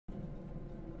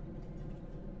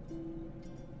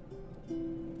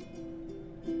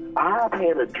I've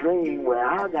had a dream where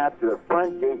I got to the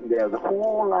front gate and there's a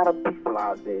whole lot of people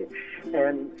out there.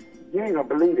 And you ain't gonna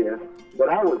believe this, but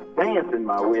I was dancing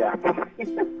my way out there.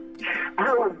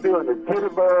 I was doing the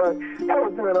jitterbug. I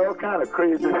was doing all kind of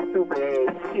crazy, stupid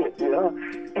ass shit, you know.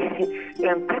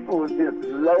 And people was just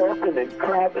laughing and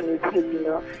clapping and shit, you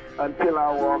know, until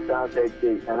I walked out that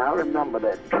gate. And I remember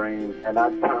that dream, and I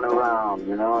turned around,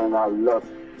 you know, and I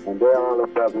looked, and there all the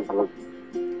brothers was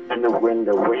in the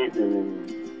window waving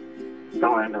and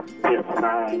throwing a fist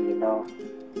sign, you know.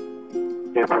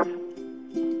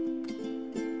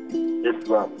 It's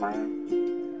rough, man.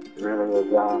 It really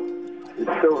was.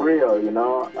 It's so real, you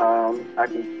know. I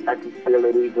can feel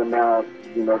it even now,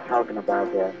 you know, talking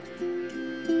about that.